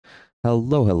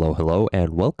Hello, hello, hello,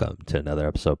 and welcome to another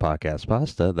episode of Podcast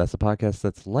Pasta. That's a podcast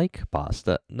that's like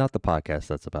pasta, not the podcast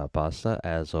that's about pasta.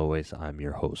 As always, I'm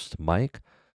your host, Mike.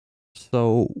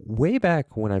 So, way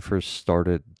back when I first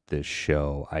started this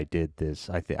show, I did this.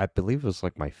 I believe it was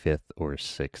like my fifth or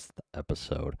sixth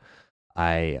episode.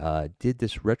 I did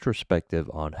this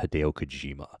retrospective on Hideo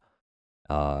Kojima.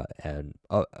 And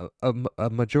a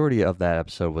majority of that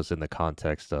episode was in the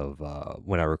context of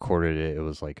when I recorded it. It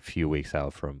was like a few weeks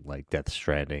out from like Death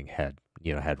Stranding had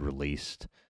released,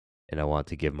 and I wanted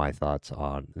to give my thoughts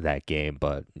on that game.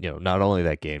 But not only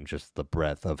that game, just the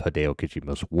breadth of Hideo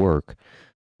Kojima's work.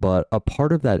 But a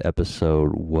part of that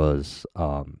episode was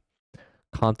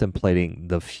contemplating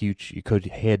the future,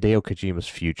 Hideo Kojima's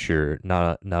future,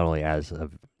 not only as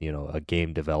a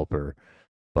game developer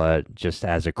but just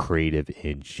as a creative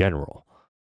in general.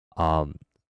 Um,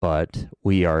 but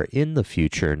we are in the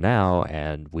future now,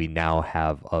 and we now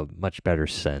have a much better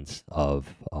sense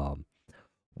of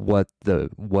what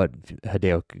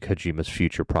Hideo Kojima's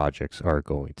future projects are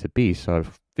going to be. So I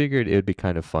figured it would be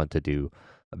kind of fun to do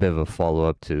a bit of a follow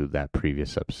up to that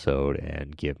previous episode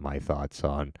and give my thoughts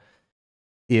on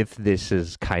if this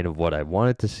is kind of what I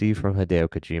wanted to see from Hideo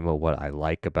Kojima, what I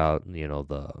like about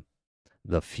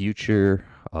the future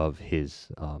of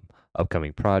his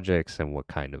upcoming projects and what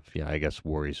kind of I guess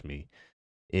worries me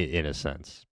in a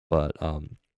sense. But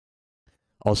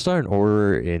I'll start in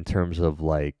order in terms of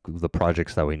like the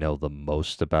projects that we know the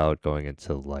most about going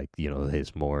into like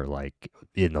his more like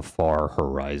in the far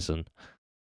horizon.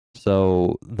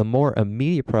 So the more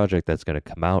immediate project that's going to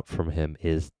come out from him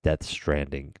is Death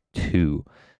Stranding 2.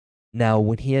 Now,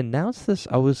 when he announced this,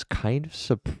 I was kind of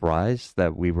surprised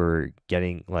that we were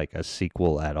getting like a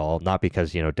sequel at all. Not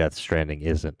because, Death Stranding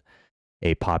isn't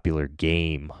a popular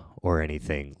game or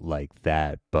anything like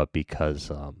that, but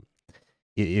because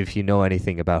if you know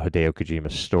anything about Hideo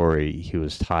Kojima's story, he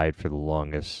was tied for the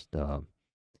longest.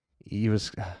 He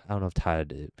was, I don't know if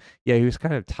tied, yeah, he was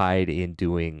kind of tied in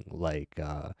doing like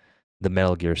the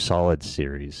Metal Gear Solid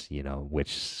series,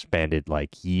 which spanned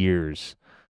like years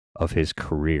of his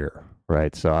career,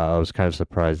 right? So I was kind of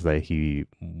surprised that he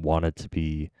wanted to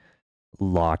be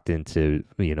locked into,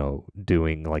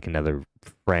 doing like another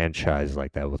franchise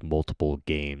like that with multiple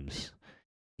games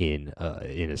in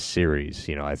a series.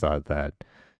 I thought that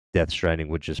Death Stranding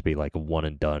would just be like a one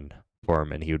and done for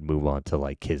him, and he would move on to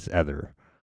like his other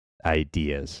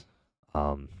ideas.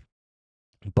 Um,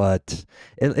 but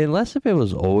unless if it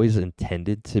was always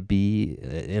intended to be,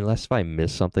 unless if I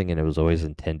missed something and it was always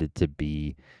intended to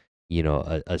be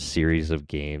a series of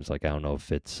games. Like I don't know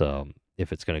if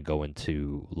it's gonna go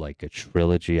into like a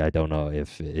trilogy. I don't know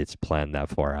if it's planned that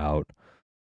far out.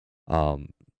 Um,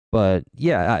 but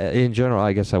yeah, in general,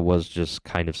 I guess I was just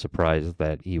kind of surprised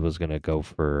that he was gonna go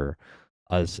for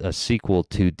a sequel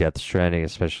to Death Stranding,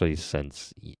 especially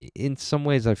since in some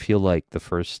ways I feel like the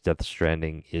first Death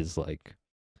Stranding is like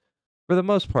for the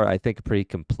most part, I think a pretty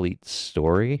complete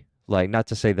story. Like, not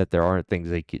to say that there aren't things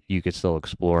that you could still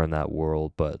explore in that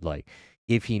world, but like,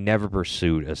 if he never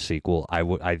pursued a sequel, I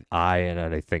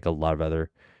think a lot of other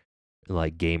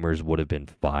like gamers would have been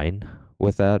fine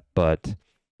with that. But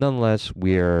nonetheless,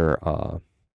 we are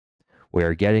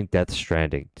getting Death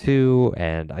Stranding 2,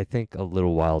 and I think a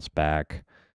little whiles back,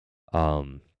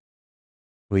 um,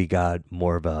 we got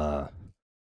more of a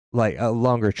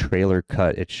longer trailer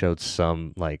cut. It showed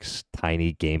some like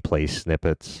tiny gameplay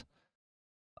snippets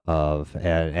of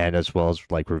and as well as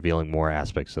like revealing more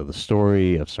aspects of the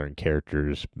story of certain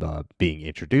characters being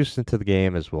introduced into the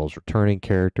game as well as returning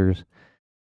characters.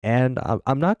 And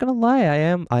I'm not gonna lie, I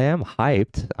am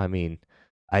hyped. I mean,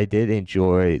 I did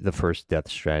enjoy the first Death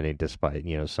Stranding despite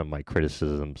some of my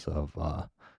criticisms of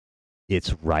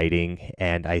its writing.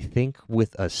 And I think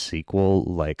with a sequel,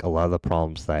 like a lot of the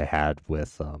problems that I had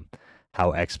with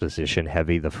how exposition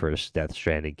heavy the first Death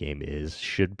Stranding game is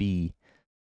should be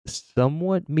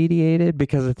somewhat mediated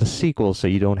because it's a sequel, so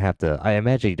you don't have to. I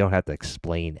imagine you don't have to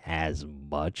explain as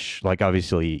much. Like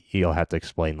obviously, you'll have to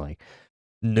explain like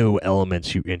new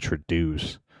elements you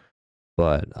introduce,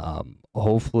 but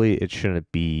hopefully it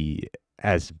shouldn't be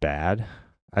as bad.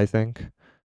 I think.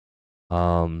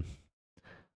 Um,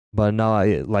 but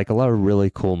no, like a lot of really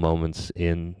cool moments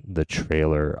in the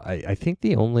trailer. I think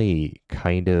the only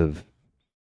kind of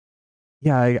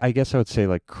yeah, I guess I would say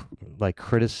like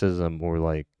criticism or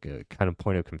like kind of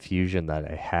point of confusion that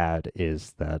I had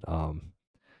is that I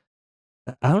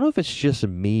don't know if it's just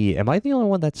me. Am I the only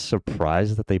one that's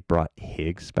surprised that they brought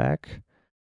Higgs back?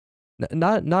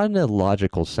 Not in a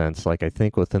logical sense. Like I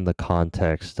think within the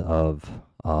context of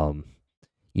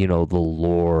the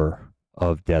lore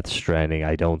of Death Stranding,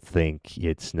 I don't think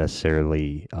it's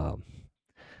necessarily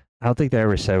I don't think they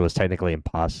ever said it was technically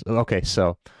impossible. Okay,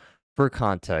 so for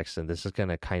context, and this is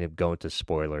gonna kind of go into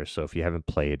spoilers. So if you haven't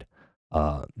played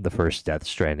the first Death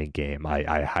Stranding game,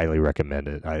 I highly recommend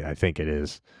it. I think it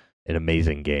is an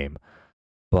amazing game.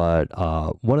 But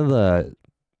one of the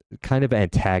kind of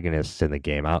antagonists in the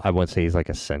game, I wouldn't say he's like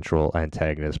a central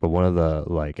antagonist, but one of the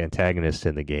like antagonists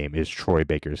in the game is Troy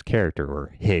Baker's character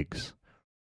or Higgs,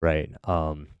 right?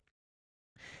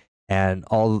 And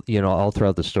all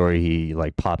throughout the story, he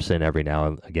like pops in every now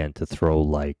and again to throw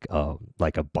like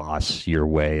a boss your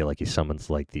way. Like he summons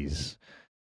like these.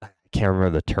 I can't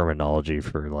remember the terminology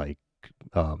for like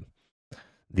um,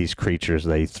 these creatures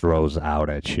that he throws out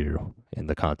at you in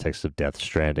the context of Death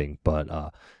Stranding. But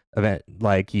event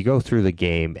like you go through the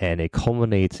game and it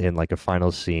culminates in like a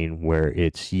final scene where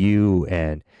it's you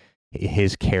and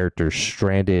his character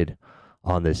stranded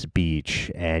on this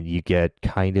beach, and you get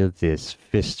kind of this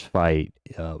fist fight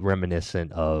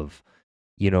reminiscent of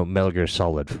Metal Gear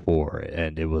Solid 4,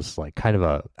 and it was like kind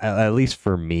of at least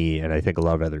for me, and I think a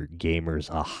lot of other gamers,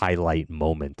 a highlight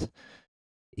moment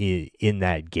in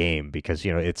that game, because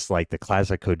it's like the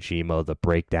classic Kojima, the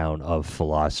breakdown of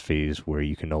philosophies where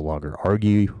you can no longer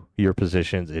argue your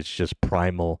positions. It's just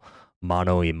primal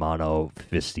mano a mano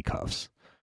fisticuffs,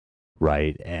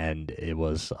 right? And it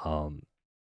was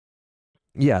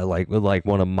yeah, like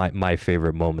one of my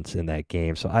favorite moments in that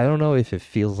game. So I don't know if it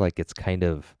feels like it's kind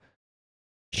of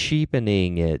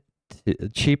cheapening it,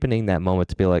 cheapening that moment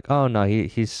to be like, oh no,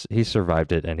 he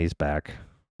survived it and he's back,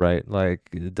 right? Like,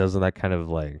 doesn't that kind of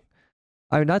like,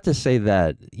 I mean, not to say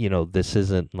that this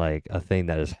isn't like a thing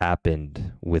that has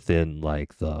happened within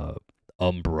like the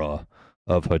umbra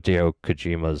of Hideo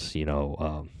Kojima's,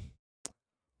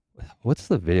 what's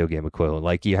the video game equivalent?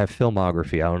 Like you have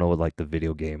filmography. I don't know what like the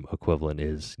video game equivalent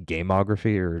is.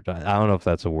 Gameography, or I don't know if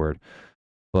that's a word.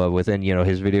 But within,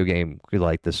 his video game,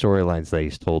 like the storylines that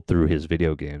he's told through his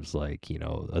video games, like,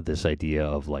 this idea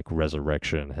of like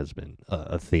resurrection has been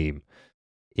a theme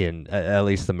in at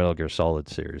least the Metal Gear Solid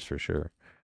series for sure.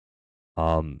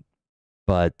 Um,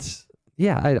 but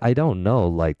yeah, I don't know,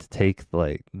 like to take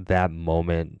like that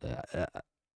moment.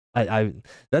 I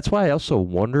that's why I also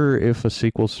wonder if a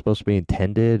sequel's supposed to be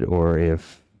intended, or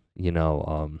if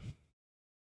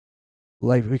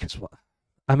like because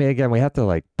I mean, again, we have to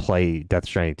like play Death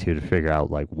Stranding 2 to figure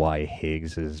out like why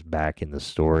Higgs is back in the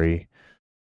story.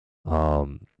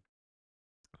 Um,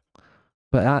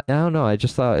 but I don't know. I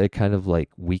just thought it kind of like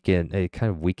it kind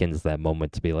of weakens that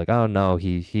moment to be like, oh no,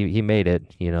 he made it.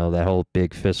 That whole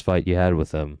big fist fight you had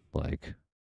with him, like.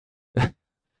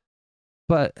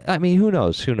 But I mean, who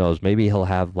knows? Who knows? Maybe he'll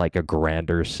have like a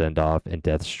grander send off in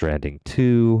Death Stranding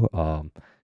 2.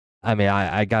 I mean,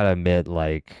 I gotta admit,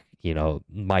 like,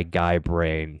 my guy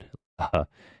brain,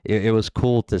 it was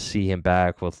cool to see him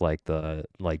back with like the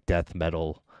like death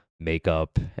metal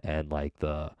makeup and like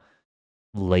the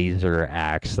laser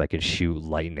axe that could shoot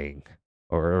lightning.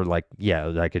 Or like, yeah,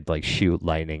 that could like shoot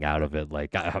lightning out of it.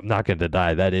 Like, I'm not gonna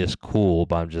deny that is cool,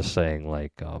 but I'm just saying,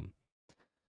 like,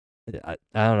 I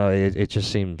don't know. It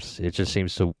just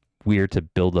seems so weird to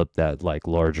build up that like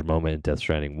large moment in Death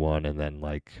Stranding 1, and then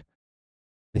like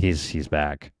he's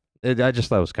back. I just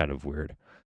thought it was kind of weird.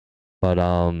 But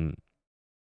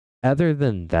other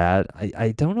than that,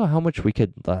 I don't know how much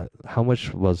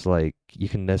was like you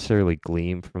can necessarily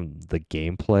glean from the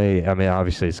gameplay. I mean,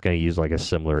 obviously it's going to use like a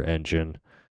similar engine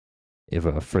if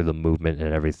for the movement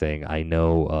and everything. I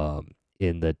know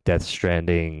in the Death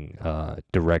Stranding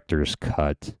director's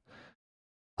cut,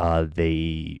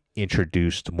 they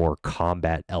introduced more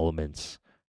combat elements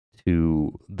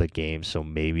to the game, so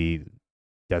maybe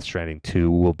Death Stranding 2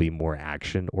 will be more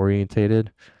action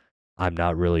orientated. I'm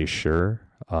not really sure.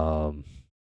 But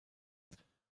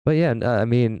yeah, I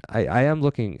mean, I am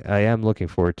looking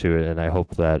forward to it, and I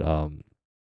hope that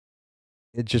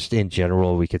just in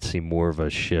general we could see more of a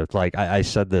shift. Like I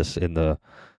said this in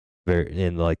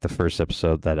like the first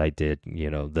episode that I did,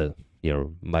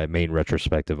 my main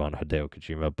retrospective on Hideo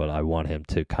Kojima, but I want him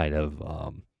to kind of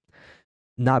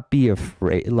not be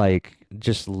afraid, like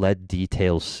just let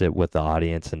details sit with the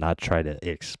audience and not try to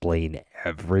explain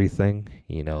everything,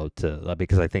 to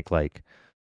because I think like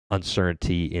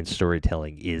uncertainty in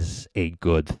storytelling is a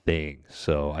good thing.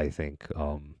 So I think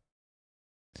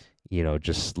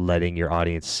just letting your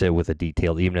audience sit with a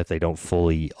detail, even if they don't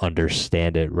fully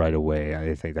understand it right away,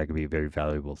 I think that could be a very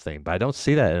valuable thing. But I don't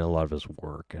see that in a lot of his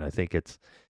work, and I think it's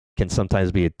can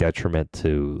sometimes be a detriment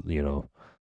to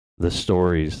the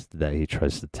stories that he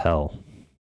tries to tell.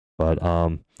 But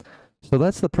so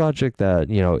that's the project that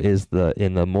is the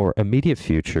in the more immediate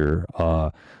future.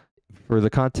 for the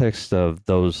context of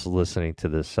those listening to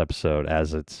this episode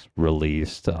as it's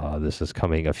released, this is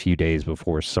coming a few days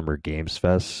before Summer Games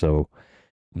Fest, so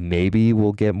maybe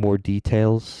we'll get more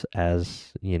details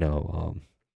as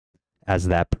as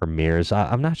that premieres.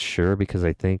 I'm not sure because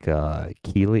I think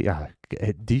Keeley.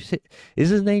 Do you say is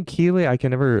his name Keeley? I can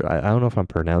never. I don't know if I'm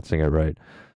pronouncing it right,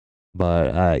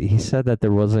 but he said that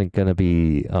there wasn't gonna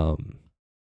be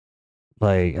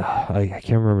like I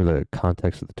can't remember the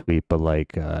context of the tweet, but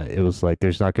like it was like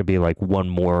there's not gonna be like one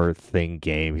more thing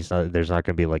game. There's not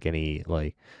gonna be like any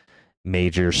like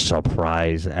major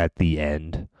surprise at the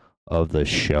end of the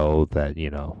show that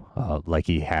like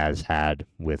he has had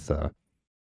with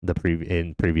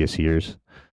in previous years.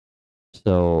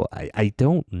 So I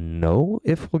don't know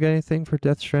if we'll get anything for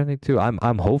Death Stranding 2.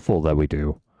 I'm hopeful that we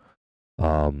do.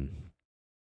 Um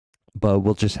but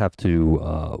we'll just have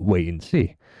to wait and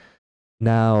see.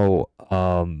 Now,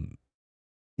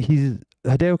 he's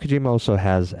Hideo Kojima also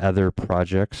has other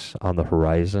projects on the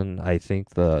horizon. I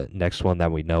think the next one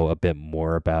that we know a bit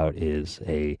more about is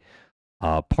a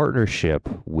partnership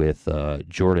with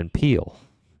Jordan Peele,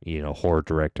 horror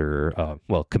director,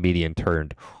 well, comedian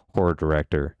turned horror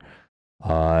director.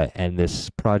 And this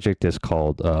project is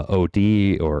called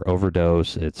OD or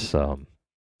Overdose. It's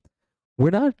we're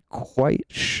not quite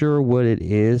sure what it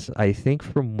is. I think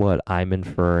from what I'm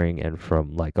inferring and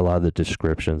from like a lot of the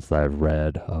descriptions that I've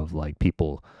read of like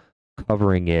people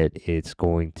covering it, it's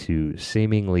going to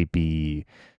seemingly be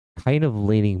kind of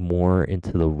leaning more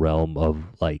into the realm of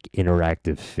like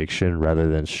interactive fiction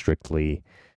rather than strictly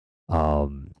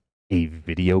um a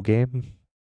video game,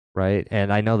 right?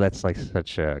 And I know that's like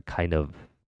such a kind of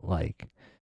like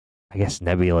I guess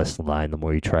nebulous line the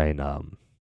more you try and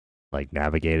like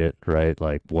navigate it, right?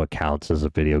 Like what counts as a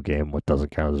video game, what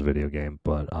doesn't count as a video game.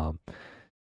 But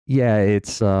yeah,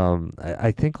 it's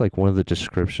I think like one of the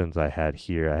descriptions I had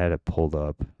here, I had it pulled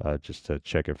up just to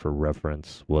check it for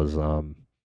reference, was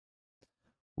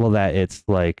well that it's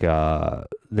like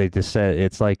they just said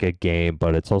it's like a game,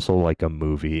 but it's also like a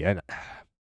movie. And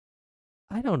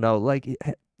I don't know, like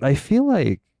I feel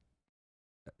like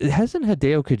hasn't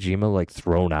Hideo Kojima like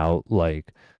thrown out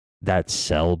like that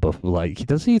cell before? Like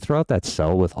doesn't he throw out that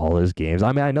cell with all his games?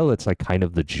 I mean, I know that's like kind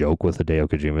of the joke with Hideo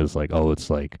Kojima is like, oh, it's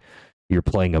like you're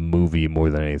playing a movie more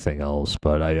than anything else.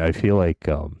 But I feel like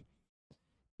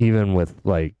even with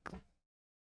like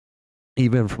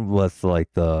even from with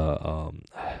like the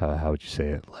how would you say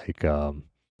it, like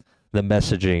the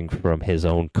messaging from his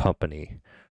own company,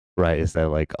 right, is that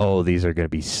like, oh, these are going to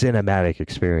be cinematic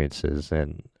experiences.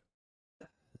 And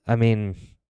I mean,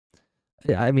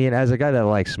 yeah, I mean, as a guy that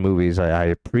likes movies, I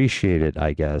appreciate it,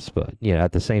 I guess. But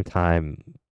at the same time,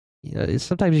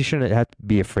 sometimes you shouldn't have to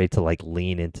be afraid to like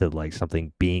lean into like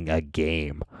something being a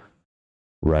game,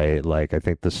 right? Like I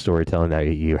think the storytelling that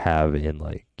you have in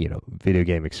like video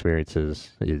game experiences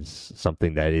is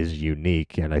something that is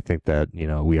unique, and I think that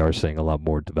we are seeing a lot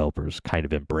more developers kind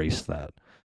of embrace that.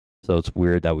 So it's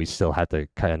weird that we still have to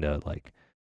kind of like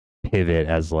pivot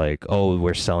as like, oh,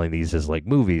 we're selling these as like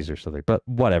movies or something. But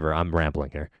whatever, I'm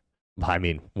rambling here. I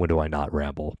mean, when do I not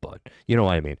ramble? But you know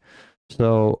what I mean.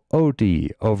 So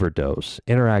OD Overdose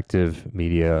interactive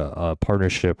media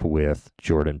partnership with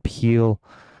Jordan Peele.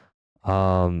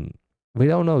 Um, we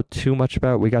don't know too much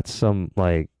about. We got some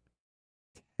like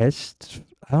test.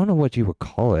 I don't know what you would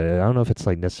call it. I don't know if it's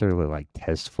like necessarily like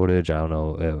test footage. I don't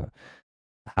know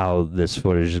how this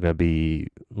footage is going to be,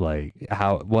 like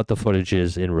how what the footage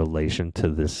is in relation to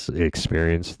this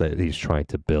experience that he's trying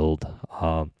to build.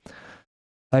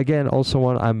 Again, also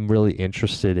one I'm really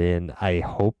interested in. I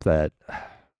hope that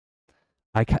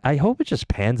I hope it just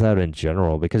pans out in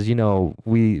general, because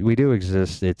we do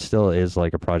exist. It still is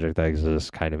like a project that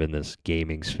exists kind of in this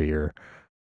gaming sphere.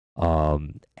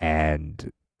 And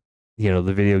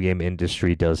the video game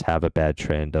industry does have a bad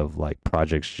trend of like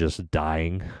projects just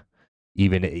dying,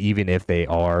 even if they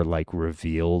are like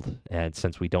revealed. And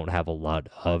since we don't have a lot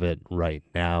of it right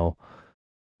now,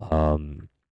 um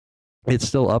it's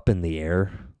still up in the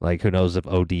air. Like who knows if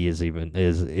OD is even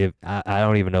is if I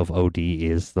don't even know if OD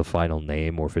is the final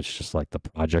name or if it's just like the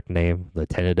project name, the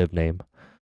tentative name.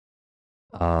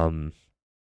 Um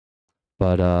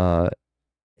but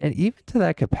and even to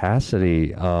that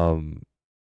capacity, I'm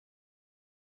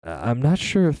not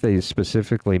sure if they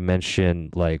specifically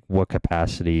mention like what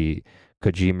capacity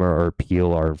Kojima or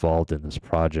Peele are involved in this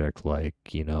project. Like,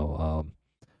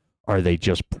 are they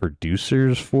just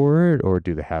producers for it, or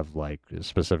do they have like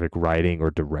specific writing or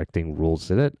directing rules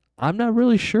in it? I'm not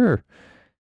really sure.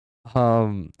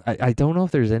 I don't know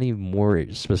if there's any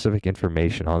more specific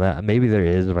information on that. Maybe there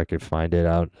is if I could find it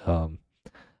out.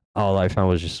 all I found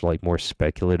was just like more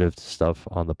speculative stuff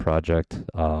on the project.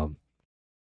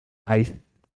 I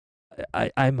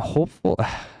I'm hopeful.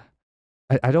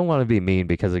 I don't want to be mean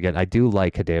because again I do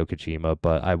like Hideo Kojima,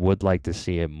 but I would like to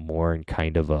see him more in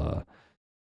kind of a.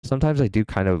 Sometimes I do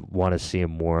kind of want to see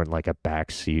him more in like a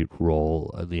backseat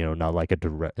role, not like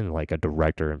like a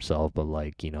director himself, but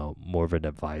like more of an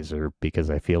advisor because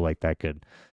I feel like that could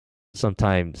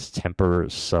sometimes temper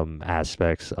some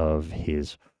aspects of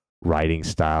his writing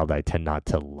style that I tend not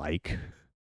to like.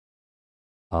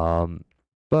 Um,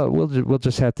 but we'll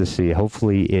just have to see.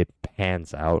 Hopefully, it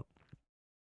pans out,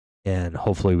 and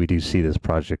hopefully, we do see this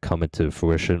project come into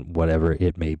fruition, whatever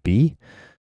it may be.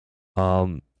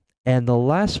 Um, and the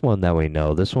last one that we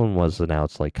know, this one was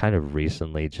announced like kind of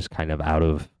recently, just kind of out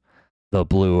of the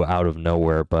blue, out of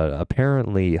nowhere. But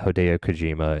apparently, Hideo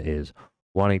Kojima is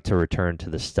wanting to return to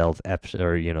the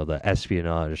or the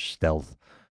espionage stealth,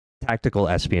 tactical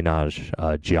espionage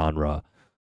genre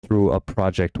through a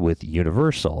project with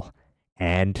Universal,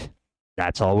 and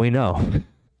that's all we know.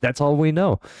 That's all we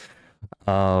know.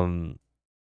 Um,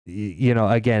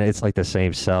 again, it's like the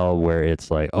same cell where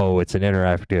it's like, oh, it's an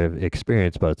interactive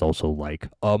experience, but it's also like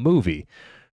a movie,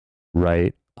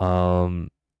 right? Uh,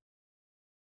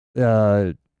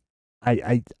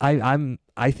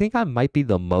 I think I might be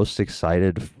the most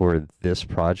excited for this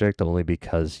project only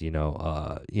because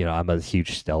I'm a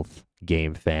huge stealth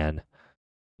game fan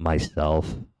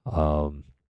myself.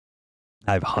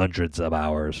 I have hundreds of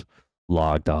hours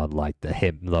logged on like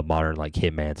the modern like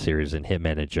Hitman series and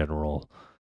Hitman in general.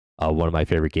 One of my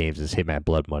favorite games is Hitman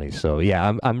Blood Money. So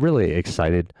yeah, I'm really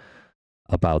excited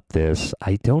about this.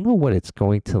 I don't know what it's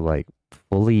going to like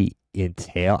fully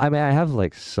entail. I mean, I have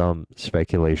like some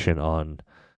speculation on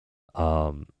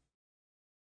um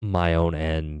my own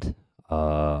end.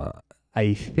 Uh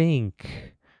I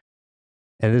think,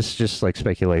 and this is just like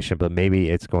speculation, but maybe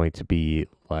it's going to be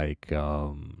like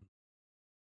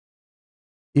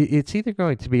it's either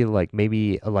going to be like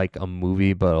maybe like a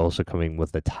movie, but also coming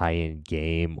with a tie-in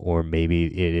game, or maybe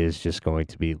it is just going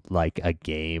to be like a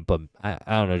game. But I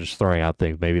don't know, just throwing out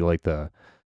things. Maybe like the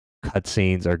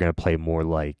cutscenes are going to play more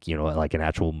like like an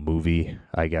actual movie,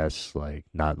 I guess, like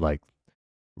not like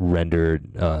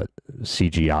rendered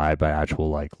CGI, but actual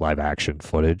like live action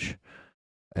footage.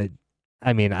 I,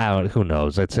 I mean, I don't. Who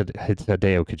knows? It's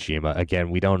Hideo Kojima. Again,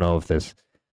 we don't know if this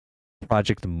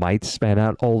project might span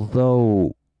out.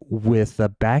 Although with the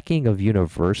backing of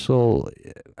Universal,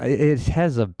 it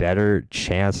has a better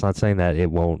chance. Not saying that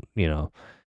it won't,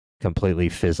 completely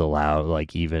fizzle out.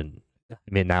 Like even, I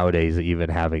mean, nowadays, even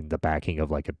having the backing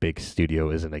of like a big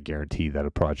studio isn't a guarantee that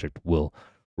a project will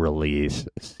release.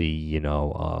 See,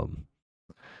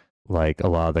 like a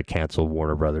lot of the canceled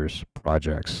Warner Brothers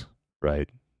projects, right?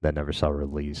 That never saw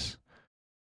release.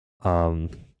 Um,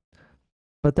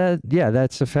 But yeah,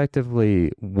 that's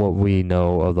effectively what we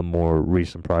know of the more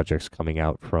recent projects coming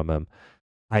out from him.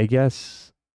 I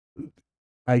guess,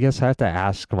 I guess I have to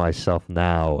ask myself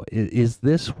now: is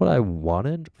this what I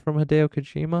wanted from Hideo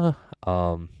Kojima?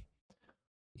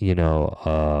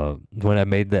 When I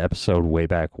made the episode way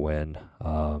back when,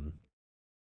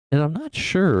 and I'm not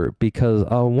sure because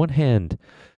on one hand,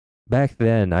 back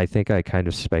then I think I kind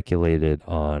of speculated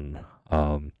on,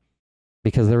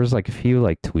 because there was like a few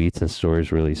like tweets and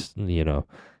stories really,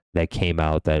 that came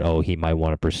out that oh he might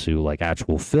want to pursue like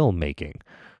actual filmmaking,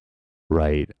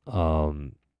 right?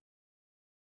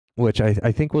 Which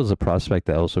I think was a prospect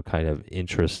that also kind of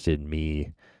interested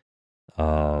me,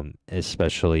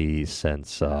 especially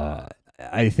since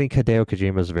I think Hideo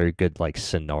Kojima is a very good like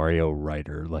scenario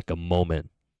writer, like a moment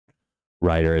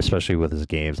writer, especially with his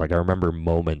games. Like I remember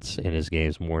moments in his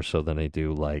games more so than I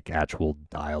do like actual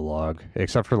dialogue,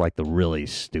 except for like the really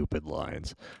stupid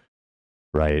lines,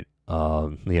 right?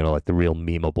 Like the real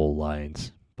memeable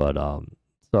lines. But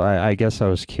so I guess I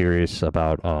was curious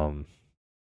about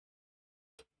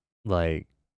like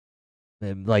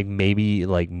like maybe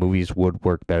like movies would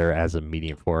work better as a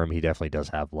medium for him. He definitely does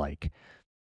have like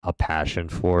a passion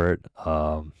for it.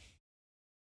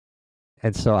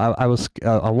 And so I was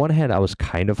on one hand I was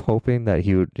kind of hoping that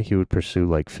he would pursue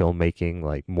like filmmaking,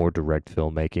 like more direct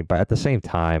filmmaking, but at the same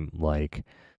time, like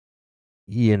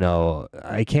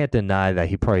I can't deny that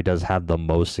he probably does have the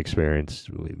most experience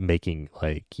making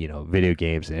like video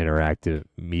games and interactive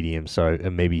mediums. So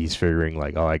maybe he's figuring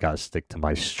like, oh, I gotta stick to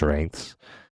my strengths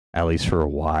at least for a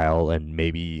while, and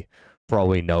maybe for all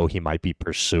we know, he might be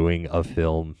pursuing a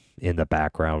film in the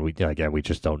background. We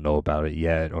just don't know about it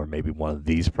yet, or maybe one of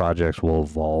these projects will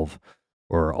evolve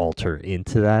or alter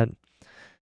into that.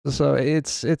 So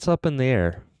it's up in the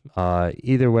air.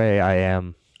 Either way, I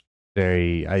am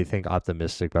very, I think,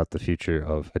 optimistic about the future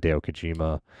of Hideo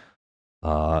Kojima.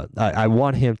 I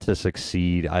want him to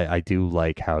succeed. I do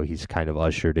like how he's kind of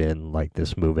ushered in like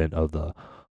this movement of the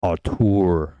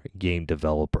auteur game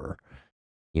developer.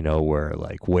 You know, where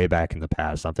like way back in the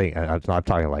past, I'm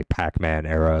talking like Pac-Man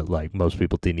era. Like most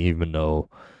people didn't even know,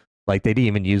 like they didn't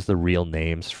even use the real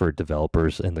names for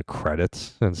developers in the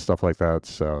credits and stuff like that.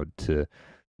 So to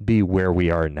be where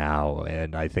we are now,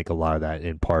 and I think a lot of that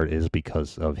in part is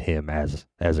because of him as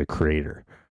a creator.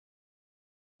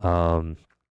 Um,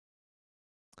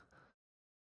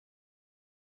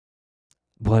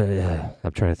 What?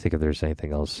 I'm trying to think if there's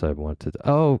anything else I wanted.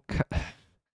 Oh,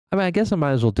 I mean, I guess I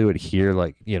might as well do it here.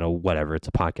 Like, whatever. It's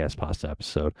a podcast pasta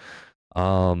episode.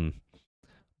 Um,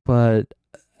 but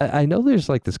I know there's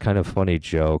like this kind of funny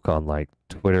joke on like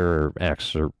Twitter or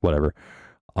X or whatever.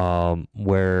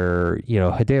 Where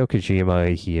Hideo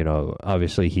Kojima,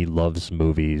 obviously he loves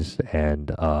movies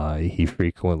and he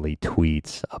frequently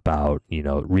tweets about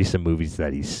recent movies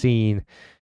that he's seen,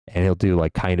 and he'll do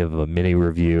like kind of a mini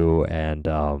review, and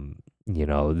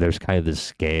there's kind of this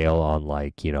scale on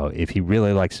like if he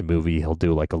really likes a movie, he'll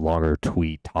do like a longer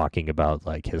tweet talking about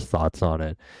like his thoughts on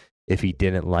it. If he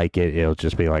didn't like it, it'll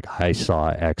just be like, I saw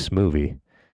X movie.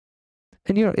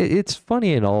 And it's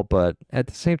funny and all, but at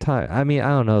the same time, I mean, I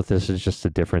don't know if this is just a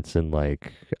difference in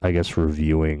like, I guess,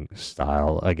 reviewing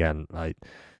style. Again, I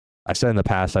said in the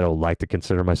past I don't like to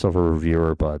consider myself a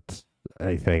reviewer, but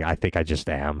I think I just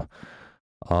am.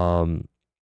 Um,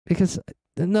 because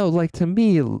no, like to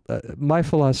me, my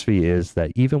philosophy is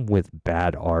that even with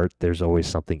bad art, there's always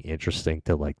something interesting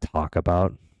to like talk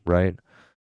about, right?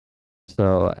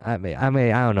 So I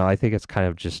don't know. I think it's kind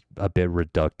of just a bit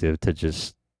reductive to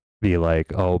just be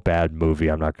like, oh, bad movie.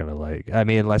 I'm not gonna like. I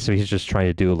mean, unless he's just trying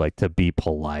to do like to be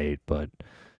polite, but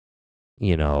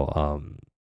you know, um,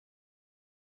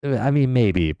 I mean,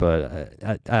 maybe, but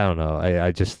I don't know.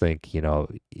 I just think,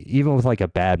 even with like a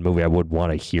bad movie, I would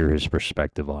want to hear his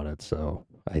perspective on it. So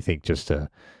I think just to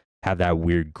have that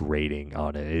weird grading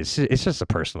on it, it's just a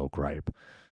personal gripe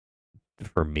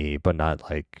for me, but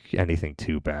not like anything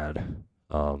too bad.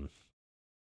 Um,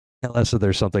 Unless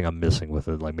there's something I'm missing with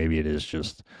it, like maybe it is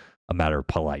just a matter of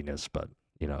politeness. But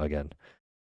again,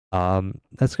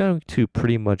 that's going to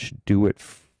pretty much do it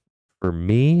for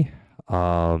me.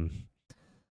 Um,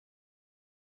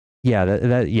 Yeah,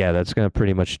 that's gonna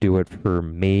pretty much do it for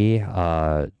me.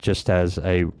 Just as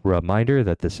a reminder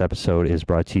that this episode is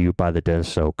brought to you by the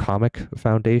Denso Comic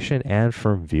Foundation and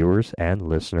from viewers and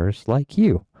listeners like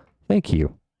you. Thank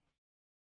you.